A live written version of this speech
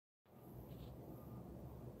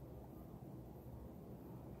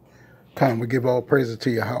Come, we give all praises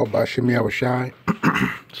to Yahweh by Shemi Awashai.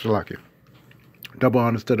 Shalaki. Double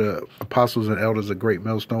honors to the apostles and elders of Great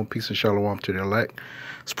Millstone. Peace and shalom to the elect.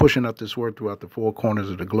 It's pushing up this word throughout the four corners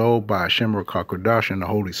of the globe by Hashem Rakakodash and the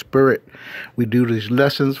Holy Spirit. We do these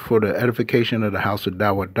lessons for the edification of the house of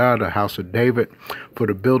Dawadah, the house of David, for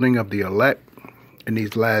the building of the elect in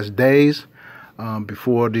these last days,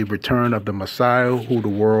 before the return of the Messiah, who the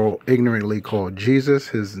world ignorantly called Jesus.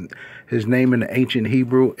 His name in the ancient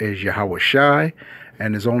Hebrew is Yahweh Shai,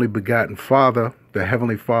 and his only begotten Father, the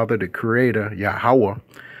Heavenly Father, the Creator, Yahweh,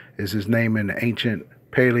 is his name in the ancient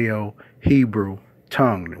Paleo Hebrew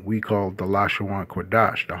tongue that we call the Lashawan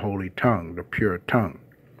Kodash, the holy tongue, the pure tongue.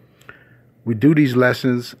 We do these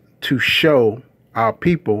lessons to show our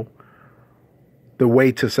people the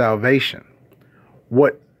way to salvation,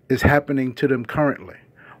 what is happening to them currently,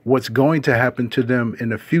 what's going to happen to them in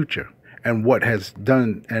the future, and what has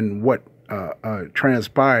done and what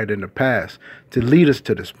transpired in the past to lead us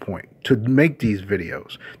to this point, to make these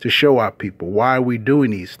videos, to show our people why are we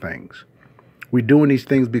doing these things. We're doing these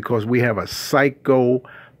things because we have a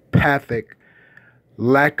psychopathic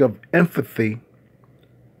lack of empathy,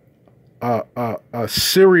 a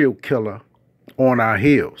serial killer on our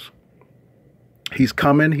heels. He's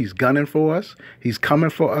coming. He's gunning for us. He's coming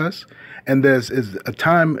for us. And there's a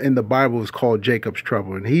time in the Bible is called Jacob's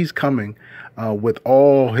trouble. And he's coming with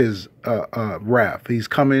all his wrath. He's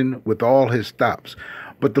coming with all his stops.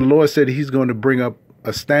 But the Lord said he's going to bring up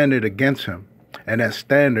a standard against him. And that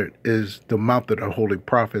standard is the mouth of the holy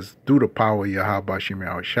prophets through the power of Yahweh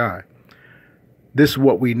Shemi Shai. This is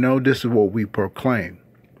what we know. This is what we proclaim.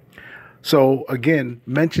 So, again,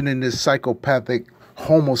 mentioning this psychopathic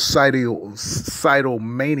homicidal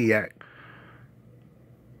maniac,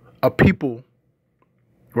 a people,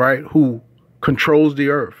 right, who controls the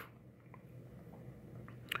earth.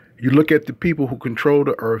 You look at the people who control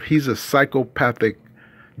the earth, he's a psychopathic,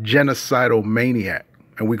 genocidal maniac.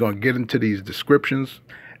 And we're going to get into these descriptions,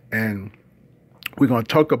 and we're going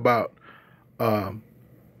to talk about the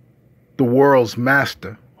world's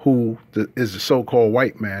master, who is the so-called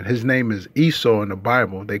white man. His name is Esau in the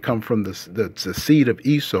Bible. They come from the seed of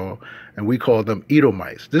Esau, and we call them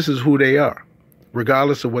Edomites. This is who they are,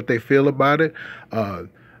 regardless of what they feel about it.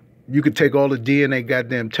 You could take all the DNA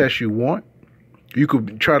goddamn tests you want. You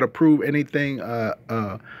could try to prove anything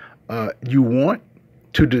you want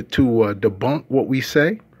to debunk what we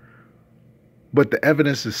say, but the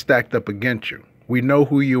evidence is stacked up against you. We know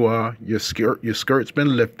who you are. Your skirt's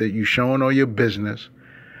been lifted. You showing all your business.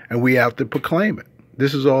 And we have to proclaim it.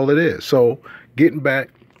 This is all it is. So getting back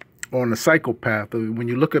on the psychopath, when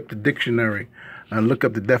you look up the dictionary and look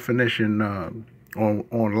up the definition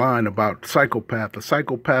online about psychopath, a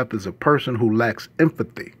psychopath is a person who lacks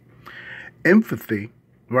empathy. Empathy,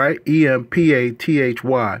 right?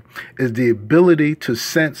 E-M-P-A-T-H-Y, is the ability to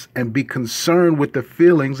sense and be concerned with the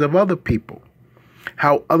feelings of other people,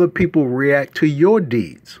 how other people react to your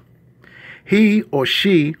deeds. He or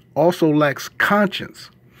she also lacks conscience,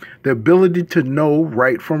 the ability to know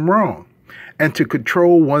right from wrong, and to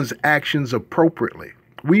control one's actions appropriately.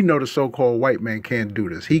 We know the so-called white man can't do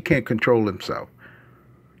this. He can't control himself.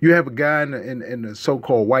 You have a guy in the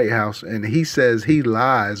so-called White House, and he says he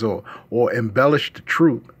lies or embellish the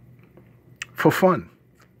truth for fun.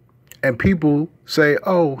 And people say,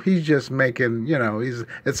 oh, he's just making,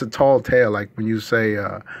 it's a tall tale, like when you say,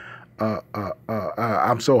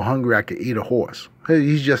 I'm so hungry I could eat a horse.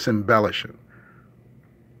 He's just embellishing.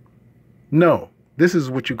 No, this is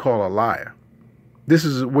what you call a liar. This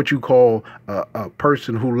is what you call a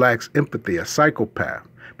person who lacks empathy, a psychopath,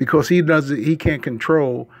 because he can't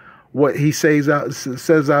control what he says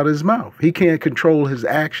out his mouth. He can't control his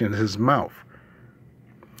actions, his mouth.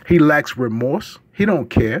 He lacks remorse. He don't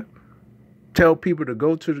care. Tell people to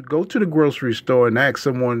go to the grocery store and ask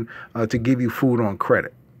someone to give you food on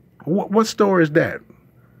credit. What store is that?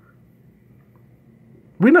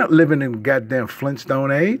 We're not living in goddamn Flintstone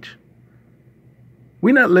age.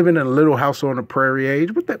 We're not living in a little house on the prairie age.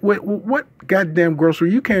 What goddamn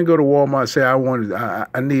grocery? You can't go to Walmart and say, I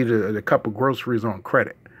need a couple groceries on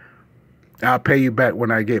credit. I'll pay you back when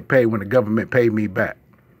I get paid, when the government pay me back.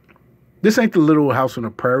 This ain't the little house on the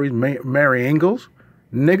prairie, Mary Ingalls.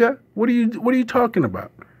 Nigga, what are you talking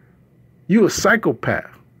about? You a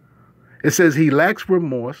psychopath. It says he lacks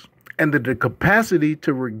remorse and the capacity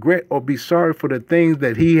to regret or be sorry for the things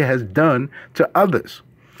that he has done to others.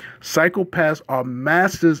 Psychopaths are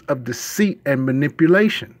masters of deceit and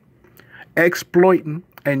manipulation, exploiting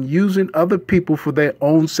and using other people for their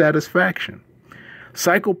own satisfaction.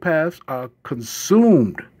 Psychopaths are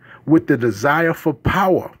consumed with the desire for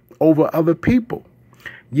power over other people.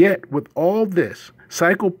 Yet, with all this,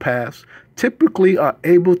 Psychopaths typically are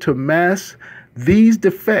able to mask these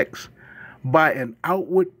defects by an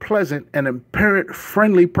outward pleasant and apparent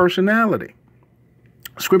friendly personality.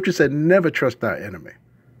 Scripture said, never trust our enemy.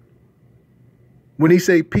 When he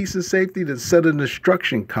say peace and safety, then sudden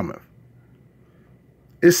destruction cometh.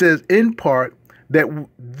 It says in part that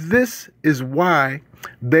this is why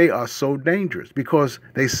they are so dangerous, because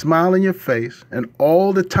they smile in your face and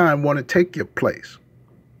all the time want to take your place.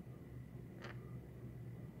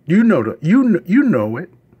 You know it.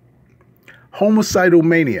 Homicidal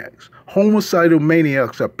maniacs. Homicidal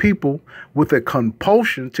maniacs are people with a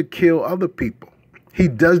compulsion to kill other people. He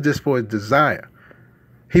does this for his desire.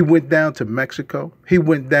 He went down to Mexico. He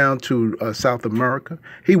went down to South America.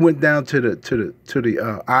 He went down to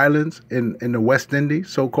the islands in the West Indies,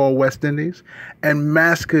 so-called West Indies, and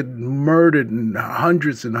massacred, murdered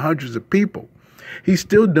hundreds and hundreds of people. He's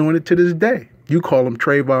still doing it to this day. You call him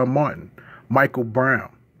Trayvon Martin, Michael Brown,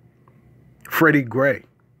 Freddie Gray.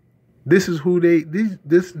 This is who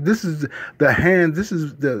this is the hand. This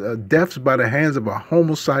is the deaths by the hands of a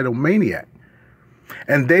homicidal maniac.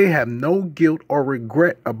 And they have no guilt or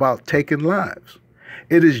regret about taking lives.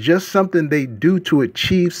 It is just something they do to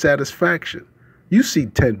achieve satisfaction. You see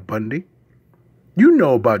Ted Bundy. You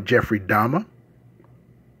know about Jeffrey Dahmer.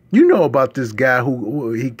 You know about this guy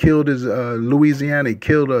who he killed his Louisiana. He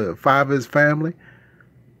killed 5 of his family.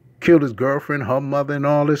 Killed his girlfriend, her mother, and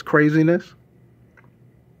all this craziness.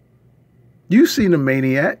 You've seen the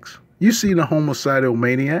maniacs. You've seen the homicidal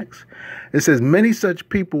maniacs. It says many such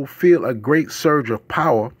people feel a great surge of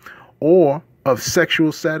power or of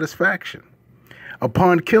sexual satisfaction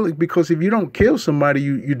upon killing, because if you don't kill somebody,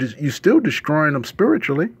 you're still destroying them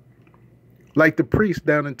spiritually. Like the priest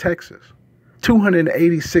down in Texas,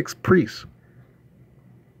 286 priests,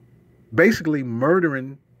 basically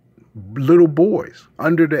murdering little boys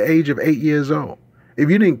under the age of 8 years old. If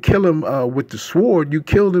you didn't kill them with the sword, you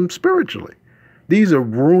killed them spiritually. These are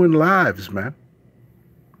ruined lives, man.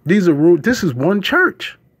 This is one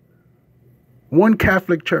church, one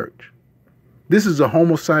Catholic church. This is a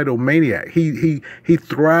homicidal maniac. He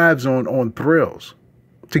thrives on thrills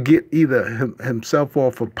to get either himself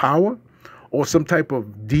off of power or some type of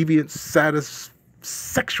deviant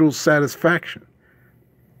sexual satisfaction.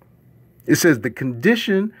 It says the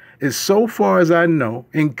condition is, so far as I know,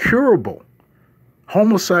 incurable.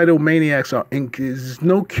 Homicidal maniacs there's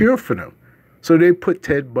no cure for them. So they put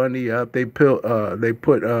Ted Bundy up. They put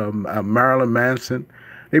Marilyn Manson.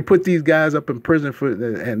 They put these guys up in prison for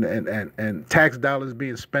and tax dollars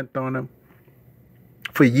being spent on them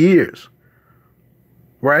for years,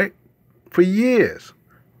 right? For years.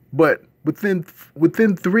 But within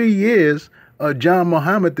 3 years, John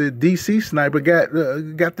Muhammad, the DC sniper, got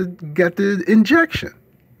the injection.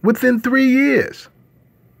 Within 3 years.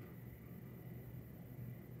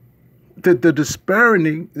 The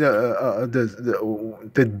disparity,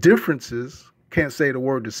 the differences, can't say the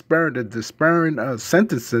word disparity, the disparate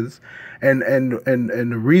sentences and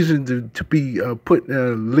the reason to be put in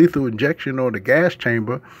a lethal injection or the gas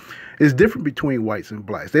chamber is different between whites and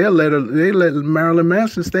blacks. They let Marilyn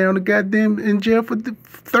Manson stay on the goddamn in jail for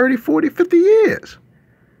 30, 40, 50 years.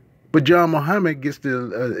 But John Muhammad gets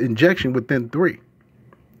the injection within 3.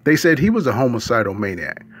 They said he was a homicidal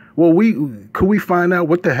maniac. Well, could we find out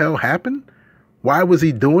what the hell happened? Why was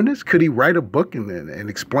he doing this? Could he write a book and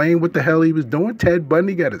explain what the hell he was doing? Ted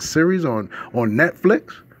Bundy got a series on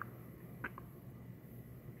Netflix.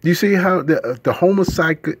 You see how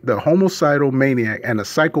the homicidal maniac and the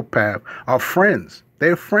psychopath are friends.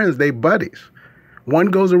 They're friends. They're buddies. One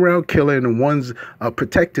goes around killing and one's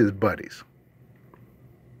protect his buddies.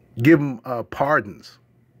 Give them pardons.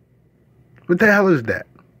 What the hell is that?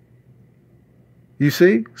 You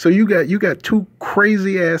see? So you got 2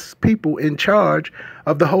 crazy ass people in charge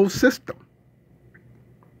of the whole system.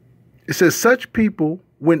 It says such people,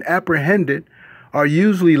 when apprehended, are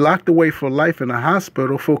usually locked away for life in a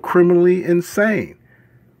hospital for criminally insane.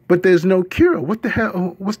 But there's no cure. What the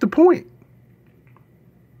hell? What's the point?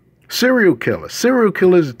 Serial killer. Serial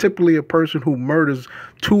killer is typically a person who murders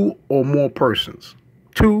 2 or more persons.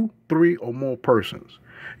 2, 3 or more persons.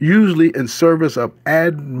 Usually in service of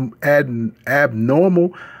abnormal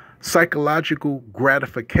psychological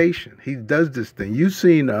gratification. He does this thing. You've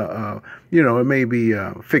seen, it may be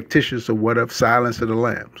fictitious or whatever, Silence of the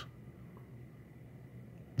Lambs.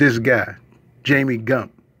 This guy, Jamie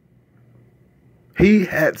Gump. He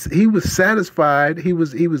was satisfied. He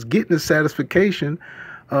was getting a satisfaction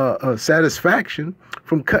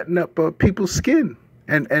from cutting up people's skin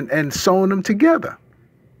and sewing them together.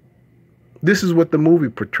 This is what the movie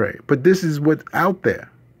portrayed. But this is what's out there.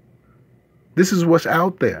 This is what's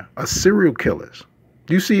out there, are serial killers.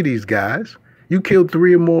 You see these guys. You killed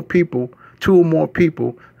 3 or more people, 2 or more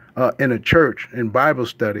people in a church in Bible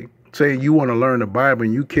study, saying you want to learn the Bible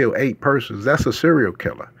and you kill 8 persons. That's a serial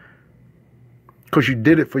killer. Because you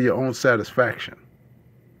did it for your own satisfaction.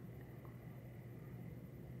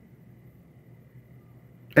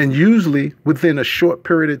 And usually within a short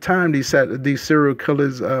period of time, these serial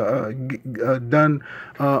killers do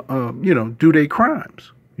their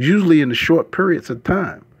crimes. Usually in the short periods of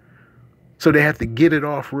time. So they have to get it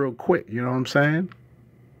off real quick. You know what I'm saying?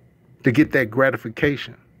 To get that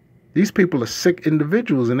gratification. These people are sick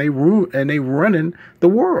individuals, and they running the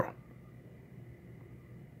world.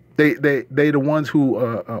 They the ones who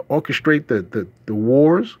orchestrate the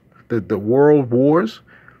wars, the world wars,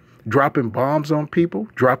 dropping bombs on people,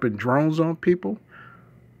 dropping drones on people,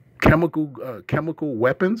 chemical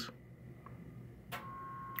weapons,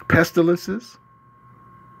 pestilences,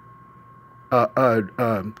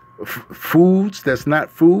 foods that's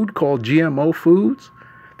not food, called GMO foods.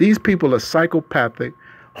 These people are psychopathic,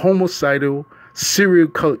 homicidal, serial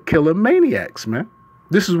killer maniacs, man.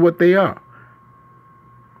 This is what they are.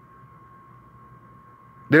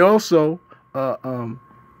 They also,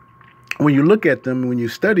 when you look at them, when you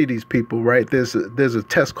study these people, right, there's a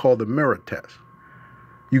test called the mirror test.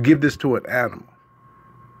 You give this to an animal.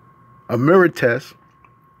 A mirror test,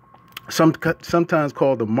 sometimes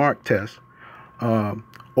called the mark test,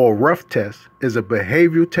 or rough test, is a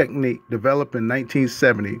behavioral technique developed in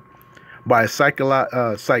 1970 by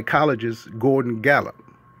psychologist Gordon Gallup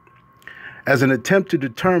as an attempt to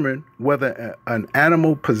determine whether an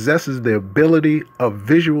animal possesses the ability of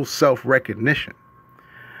visual self-recognition.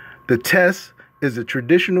 The test is a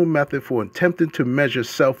traditional method for attempting to measure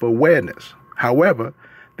self-awareness. However,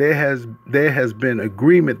 there has been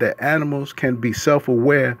agreement that animals can be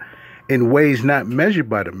self-aware in ways not measured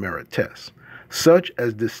by the mirror test, such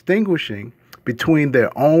as distinguishing between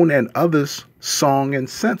their own and others' song and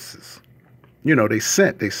senses. You know, they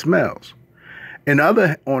scent, they smells. On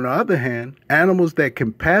the other hand, animals that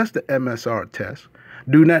can pass the MSR test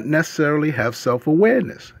do not necessarily have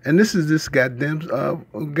self-awareness. And this is this goddamn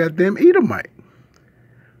Edomite.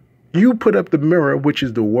 You put up the mirror, which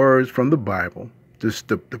is the words from the Bible, just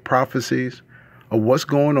the prophecies of what's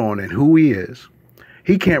going on and who he is.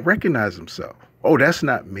 He can't recognize himself. Oh, that's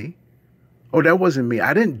not me. Oh, that wasn't me.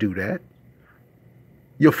 I didn't do that.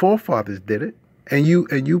 Your forefathers did it. And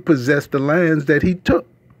you possess the lands that he took.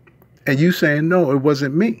 And you saying, no, it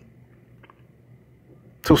wasn't me.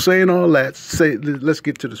 So saying all that, let's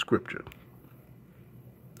get to the scripture.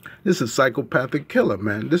 This is a psychopathic killer,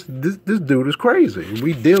 man. This dude is crazy.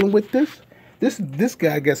 We dealing with this? This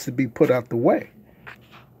guy gets to be put out the way.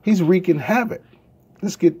 He's wreaking havoc.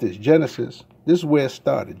 Let's get this. Genesis. This is where it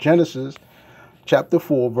started. Genesis chapter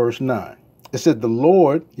 4, verse 9. It said, the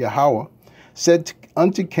Lord, Yahweh, said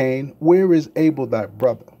unto Cain, where is Abel thy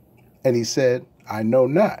brother? And he said, I know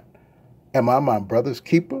not. Am I my brother's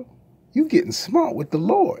keeper? You getting smart with the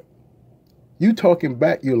Lord. You talking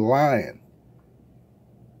back, you lying.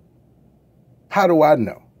 How do I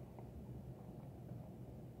know?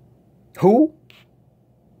 Who?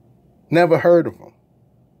 Never heard of him.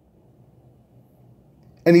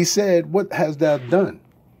 And he said, what hast thou done?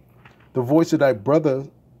 The voice of thy brother's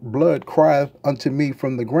blood crieth unto me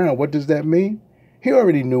from the ground. What does that mean? He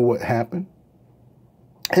already knew what happened.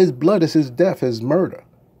 His blood is his death, his murder.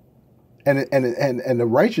 And the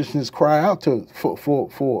righteousness cry out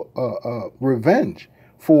for revenge,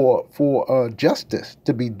 for justice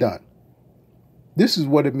to be done. This is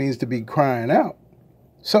what it means to be crying out.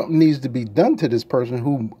 Something needs to be done to this person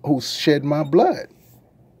who shed my blood.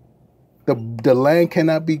 The land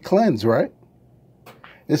cannot be cleansed, right?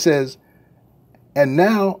 It says, and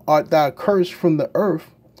now art thou cursed from the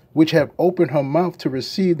earth, which have opened her mouth to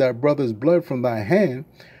receive thy brother's blood from thy hand.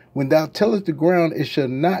 When thou tillest the ground, it shall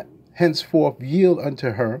not henceforth yield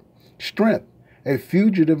unto her strength. A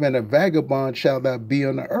fugitive and a vagabond shall thou be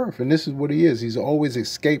on the earth. And this is what he is. He's always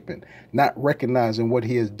escaping, not recognizing what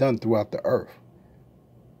he has done throughout the earth.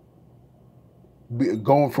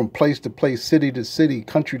 Going from place to place, city to city,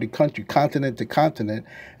 country to country, continent to continent,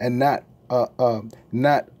 and not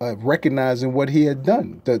recognizing what he had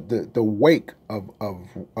done, the wake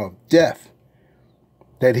of death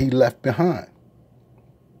that he left behind.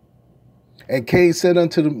 And Cain said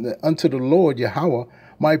unto the Lord Yahweh,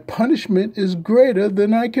 my punishment is greater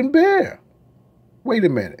than I can bear. Wait a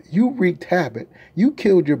minute, you wreaked havoc, you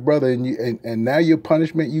killed your brother, and now your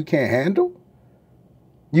punishment you can't handle?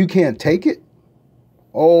 You can't take it?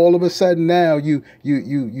 All of a sudden now you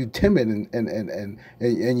timid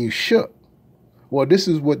and you shook. Well, this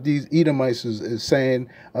is what these Edomites is saying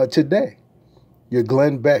today. Your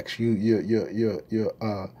Glenn Becks, your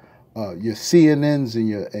CNNs and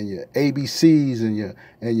your ABCs and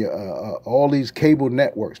your all these cable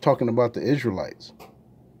networks talking about the Israelites.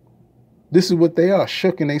 This is what they are,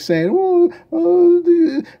 shook, and they saying,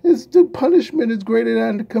 the punishment is greater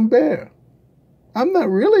than the can bear. I'm not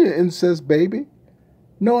really an incest baby.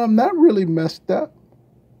 No, I'm not really messed up.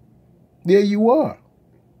 There you are.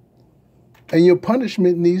 And your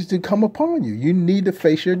punishment needs to come upon you. You need to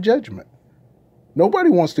face your judgment. Nobody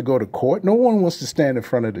wants to go to court. No one wants to stand in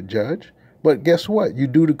front of the judge. But guess what? You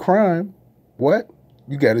do the crime, what?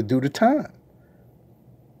 You got to do the time.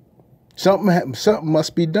 Something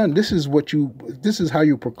must be done. This is how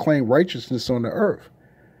you proclaim righteousness on the earth.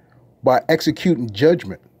 By executing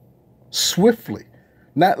judgment swiftly,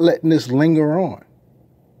 not letting this linger on.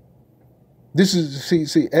 This is,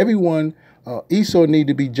 see, everyone, Esau need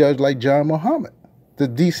to be judged like John Muhammad, the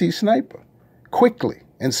DC sniper, quickly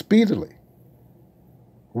and speedily.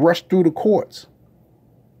 Rush through the courts.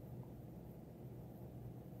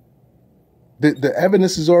 The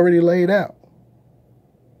evidence is already laid out.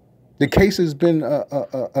 The case has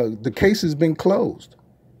been closed.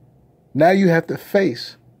 Now you have to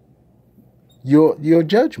face your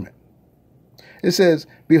judgment. It says,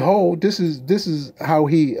 "Behold, this is how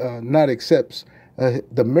he not accepts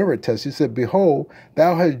the mirror test." He said, "Behold,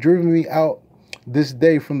 thou hast driven me out this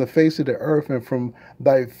day from the face of the earth, and from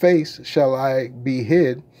thy face shall I be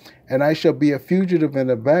hid, and I shall be a fugitive and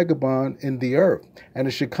a vagabond in the earth. And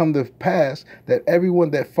it shall come to pass that everyone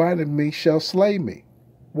that findeth me shall slay me."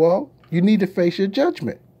 Well, you need to face your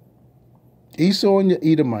judgment. Esau and your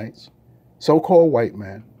Edomites, so-called white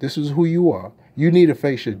man, this is who you are. You need to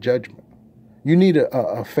face your judgment. You need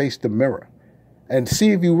to face the mirror and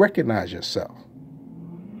see if you recognize yourself.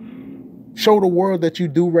 Show the world that you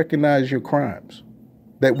do recognize your crimes,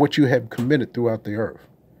 that what you have committed throughout the earth.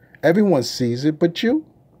 Everyone sees it but you.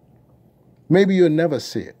 Maybe you'll never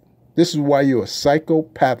see it. This is why you're a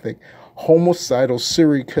psychopathic, homicidal,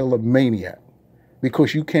 serial killer maniac.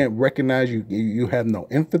 Because you can't recognize, you have no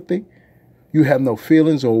empathy. You have no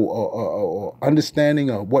feelings or understanding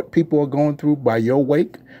of what people are going through by your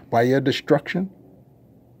wake, by your destruction,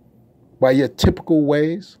 by your typical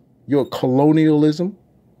ways, your colonialism.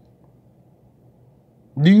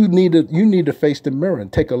 You need to face the mirror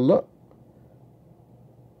and take a look.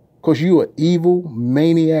 Because you're an evil,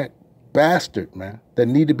 maniac bastard, man, that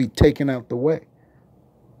need to be taken out the way.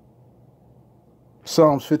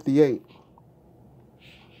 Psalms 58.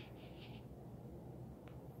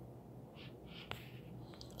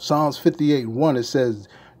 Psalms 58:1, it says,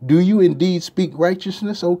 "Do you indeed speak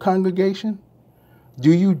righteousness, O congregation?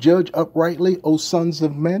 Do you judge uprightly, O sons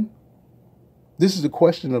of men?" This is the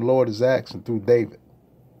question the Lord is asking through David.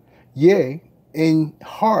 "Yea, in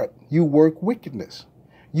heart you work wickedness.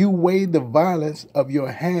 You weigh the violence of your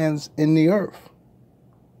hands in the earth."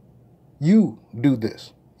 You do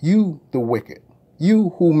this. You, the wicked. You,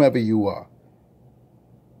 whomever you are.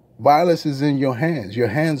 Violence is in your hands. Your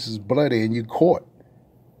hands is bloody and you caught.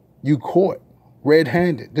 You caught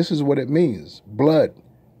red-handed. This is what it means. Blood.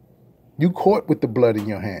 You caught with the blood in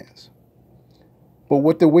your hands. But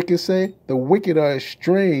what the wicked say? The wicked are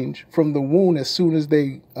estranged from the womb as soon as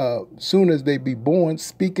they be born,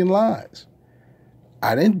 speaking lies.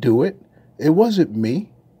 I didn't do it. It wasn't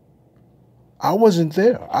me. I wasn't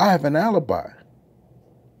there. I have an alibi.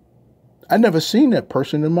 I never seen that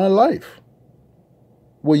person in my life.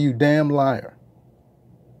 Well, you damn liar.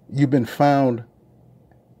 You've been found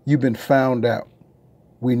out.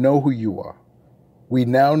 We know who you are. We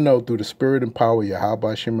now know through the spirit and power of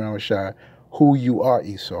Yahweh Shemar Shai who you are,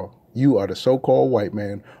 Esau. You are the so-called white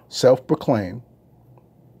man, self-proclaimed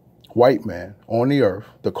white man on the earth,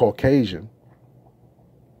 the Caucasian.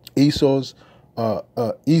 Esau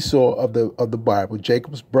of the Bible,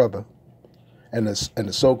 Jacob's brother, and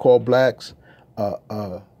the so-called blacks,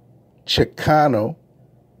 Chicano,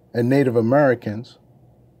 and Native Americans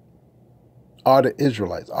are the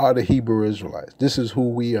Israelites, are the Hebrew Israelites. This is who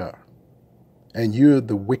we are. And you're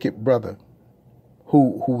the wicked brother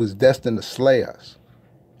who was destined to slay us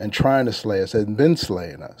and trying to slay us and been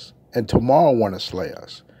slaying us and tomorrow want to slay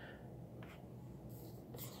us.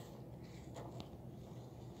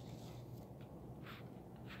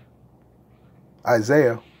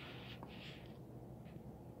 Isaiah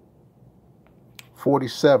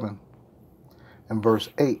 47 and verse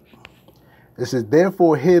 8. It says,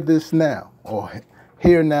 "Therefore hear this now," or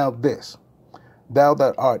hear now this, "thou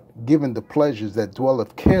that art given the pleasures that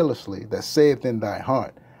dwelleth carelessly, that saith in thy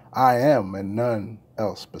heart, I am and none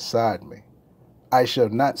else beside me. I shall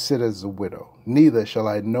not sit as a widow, neither shall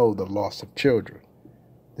I know the loss of children."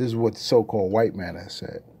 This is what the so-called white man has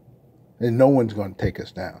said. and no one's going to take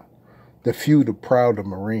us down. The few, the proud, the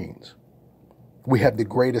Marines. We have the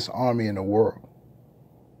greatest army in the world.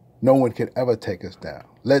 No one can ever take us down.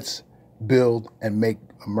 Let's build and make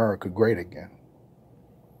America great again.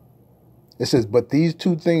 It says, but these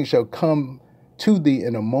two things shall come to thee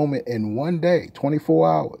in a moment, in one day, 24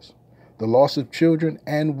 hours, the loss of children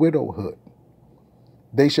and widowhood.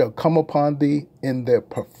 They shall come upon thee in their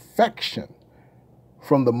perfection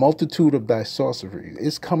from the multitude of thy sorcery.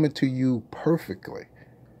 It's coming to you perfectly,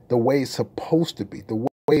 the way it's supposed to be, the way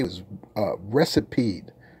it was recipeed,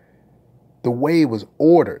 the way it was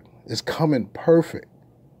ordered. Is coming perfect.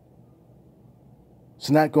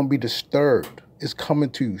 It's not going to be disturbed. It's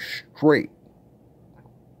coming to you straight.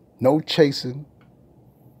 No chasing.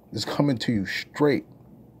 It's coming to you straight.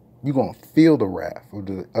 You're going to feel the wrath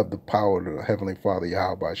of the power of the Heavenly Father,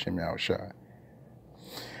 Yahweh Hashem Yahushai.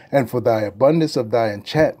 And for thy abundance of thy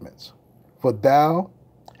enchantments, for thou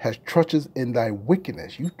hast trusted in thy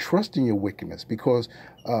wickedness. You trust in your wickedness because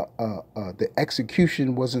the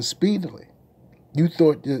execution wasn't speedily. You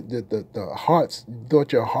thought your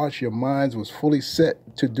hearts, your minds was fully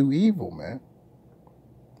set to do evil, man.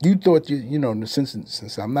 You thought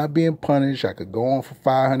since I'm not being punished, I could go on for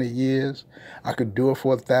 500 years. I could do it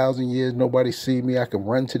for 1,000 years. Nobody see me. I could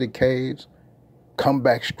run to the caves, come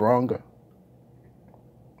back stronger.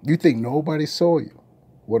 You think nobody saw you?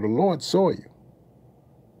 Well, the Lord saw you.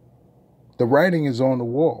 The writing is on the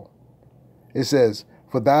wall. It says,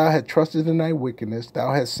 for thou hast trusted in thy wickedness.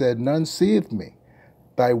 Thou hast said, none seeth me.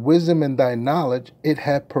 Thy wisdom and thy knowledge, it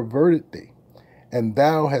hath perverted thee. And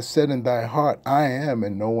thou hast said in thy heart, I am,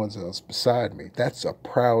 and no one else beside me. That's a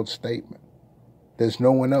proud statement. There's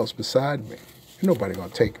no one else beside me. Ain't nobody going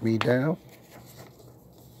to take me down.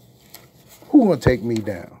 Who going to take me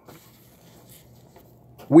down?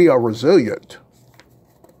 We are resilient.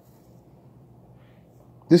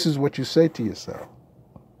 This is what you say to yourself.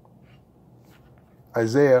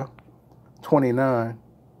 Isaiah 29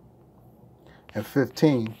 and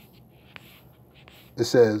 15, it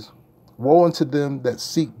says, woe unto them that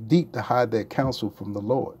seek deep to hide their counsel from the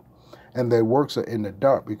Lord, and their works are in the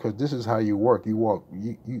dark, because this is how you work. You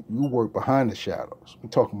work behind the shadows. We're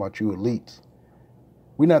talking about you elites.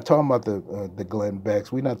 We're not talking about the Glenn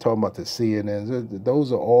Becks. We're not talking about the CNNs.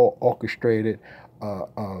 Those are all orchestrated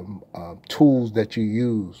tools that you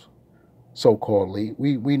use, so-called elite.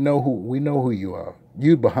 We know who you are.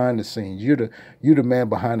 You behind the scenes. You're the man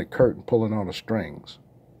behind the curtain pulling on the strings.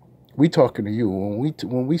 We talking to you.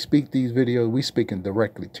 When we speak these videos, we speaking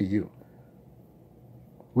directly to you.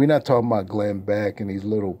 We're not talking about Glenn Beck and these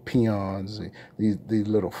little peons, these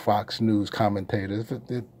little Fox News commentators.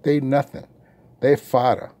 They nothing. They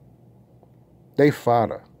fodder. They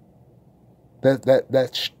fodder.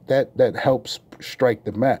 That helps strike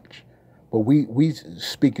the match. But we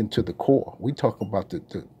speaking to the core. We talk about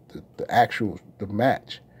the actual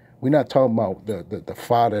match. We're not talking about the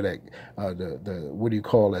fodder that the what do you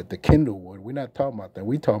call that, the kindle wood. We're not talking about that.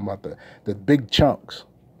 We're talking about the big chunks,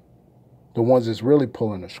 the ones that's really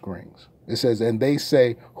pulling the strings. It says, and they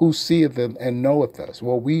say, who seeth them and knoweth us?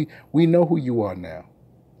 Well, we know who you are now.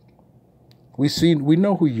 We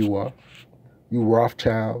know who you are. You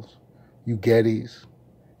Rothschilds, you Gettys,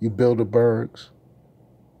 you Bilderbergs,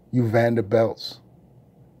 you Vanderbilts,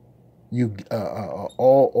 you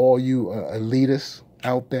all you elitists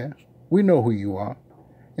out there. We know who you are.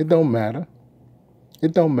 It don't matter.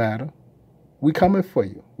 It don't matter. We coming for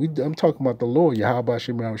you. I'm talking about the Lord. Yahweh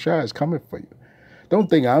Hashem Shai is coming for you. Don't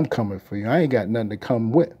think I'm coming for you. I ain't got nothing to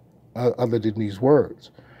come with other than these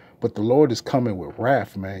words. But the Lord is coming with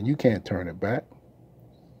wrath, man. You can't turn it back.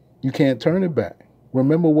 You can't turn it back.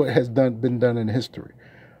 Remember what has been done in history.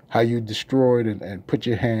 How you destroyed and put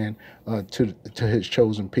your hand to his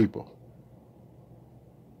chosen people.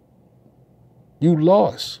 You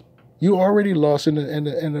lost. You already lost, and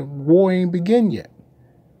the war ain't begin yet.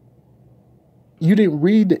 You didn't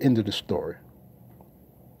read the end of the story.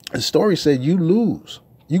 The story said you lose.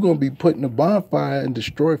 You're going to be put in a bonfire and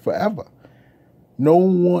destroyed forever. No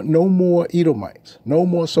more Edomites. No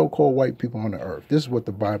more so-called white people on the earth. This is what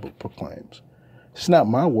the Bible proclaims. It's not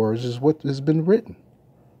my words. It's what has been written.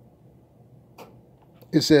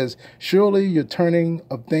 It says, surely your turning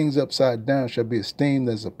of things upside down shall be esteemed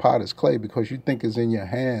as a potter's clay, because you think it's in your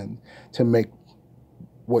hand to make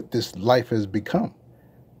what this life has become.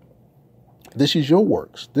 This is your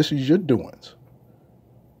works. This is your doings.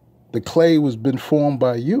 The clay was been formed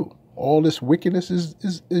by you. All this wickedness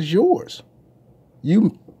is yours.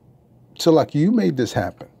 You made this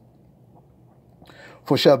happen.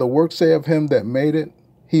 For shall the work say of him that made it,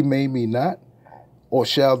 he made me not? Or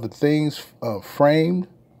shall the things framed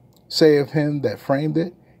say of him that framed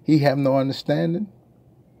it, He have no understanding?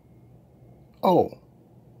 Oh,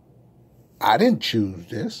 I didn't choose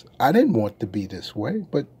this. I didn't want to be this way,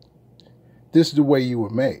 but this is the way you were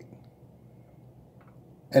made.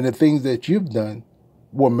 And the things that you've done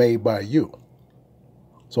were made by you.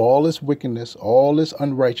 So all this wickedness, all this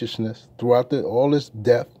unrighteousness, throughout all this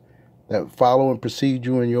death that follow and precede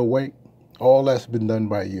you in your wake, all that's been done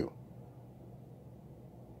by you.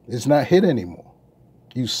 It's not hid anymore.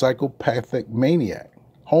 You psychopathic maniac,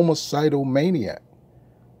 homicidal maniac,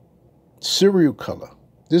 serial killer.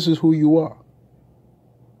 This is who you are.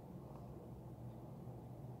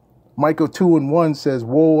 Micah 2:1 says,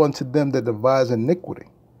 woe unto them that devise iniquity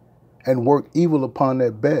and work evil upon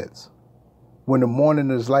their beds. When the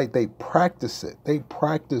morning is light, they practice it. They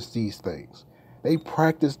practice these things. They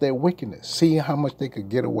practice their wickedness, see how much they could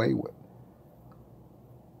get away with.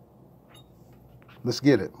 Let's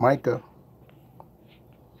get it. Micah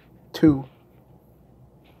 2.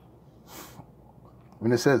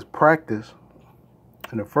 When it says practice,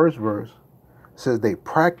 in the first verse, it says they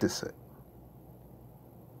practice it.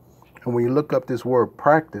 And when you look up this word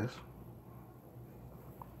practice,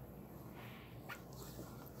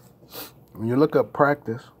 when you look up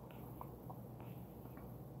practice,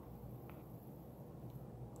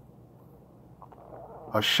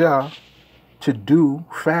 Asha, to do,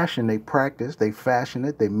 fashion, they practice, they fashion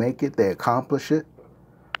it, they make it, they accomplish it,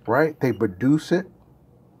 right? They produce it,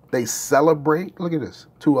 they celebrate. Look at this,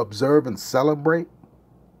 to observe and celebrate,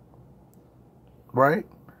 right?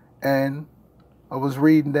 And I was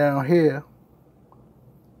reading down here,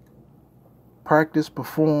 practice,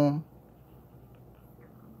 perform,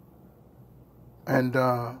 and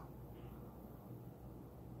oh,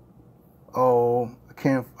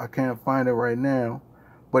 I can't find it right now,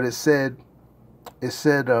 but it said they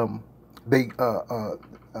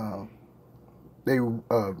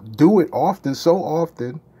do it often, so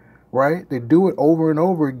often, right? They do it over and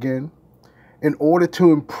over again in order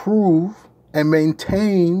to improve and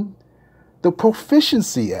maintain the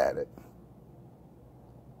proficiency at it.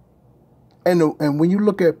 And when you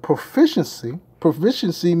look at proficiency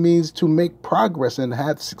means to make progress and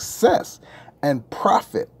have success and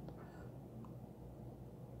profit.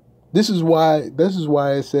 This is why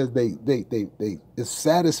it says it's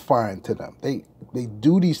satisfying to them. They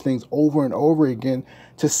do these things over and over again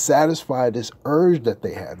to satisfy this urge that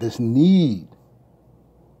they have, this need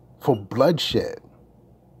for bloodshed.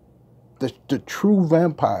 The true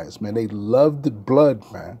vampires, man, they love the blood,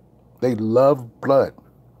 man. They love blood.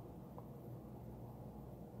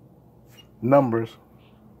 Numbers.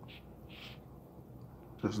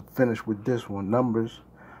 Just finish with this one. Numbers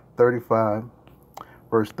 35,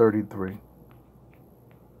 verse 33.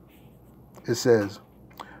 It says,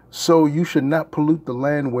 so you should not pollute the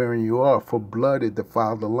land wherein you are, for blood it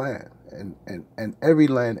defiled the land. And every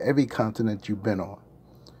land, every continent you've been on,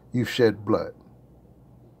 you've shed blood.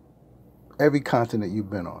 Every continent you've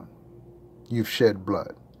been on, you've shed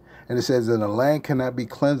blood. And it says, and the land cannot be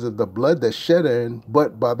cleansed of the blood that shed it,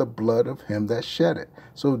 but by the blood of him that shed it.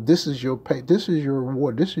 So this is your pay, this is your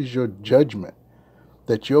reward, this is your judgment,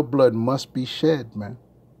 that your blood must be shed, man,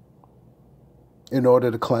 in order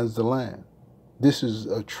to cleanse the land. This is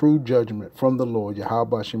a true judgment from the Lord,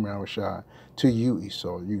 Yahweh Shem Yahushua, to you,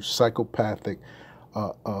 Esau, you psychopathic,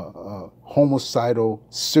 homicidal,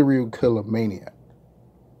 serial killer maniac.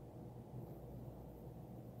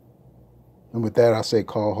 And with that, I say,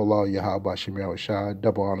 call halal Yahweh Shem Yahushua.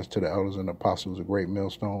 Double honors to the elders and apostles, a great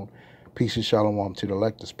millstone. Peace and shalom to the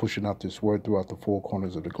elect that's pushing out this word throughout the four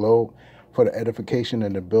corners of the globe for the edification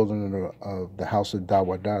and the building of the house of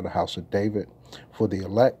Dawadah, the house of David, for the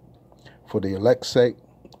elect's sake.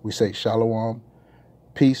 We say shalom.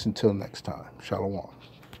 Peace until next time. Shalom.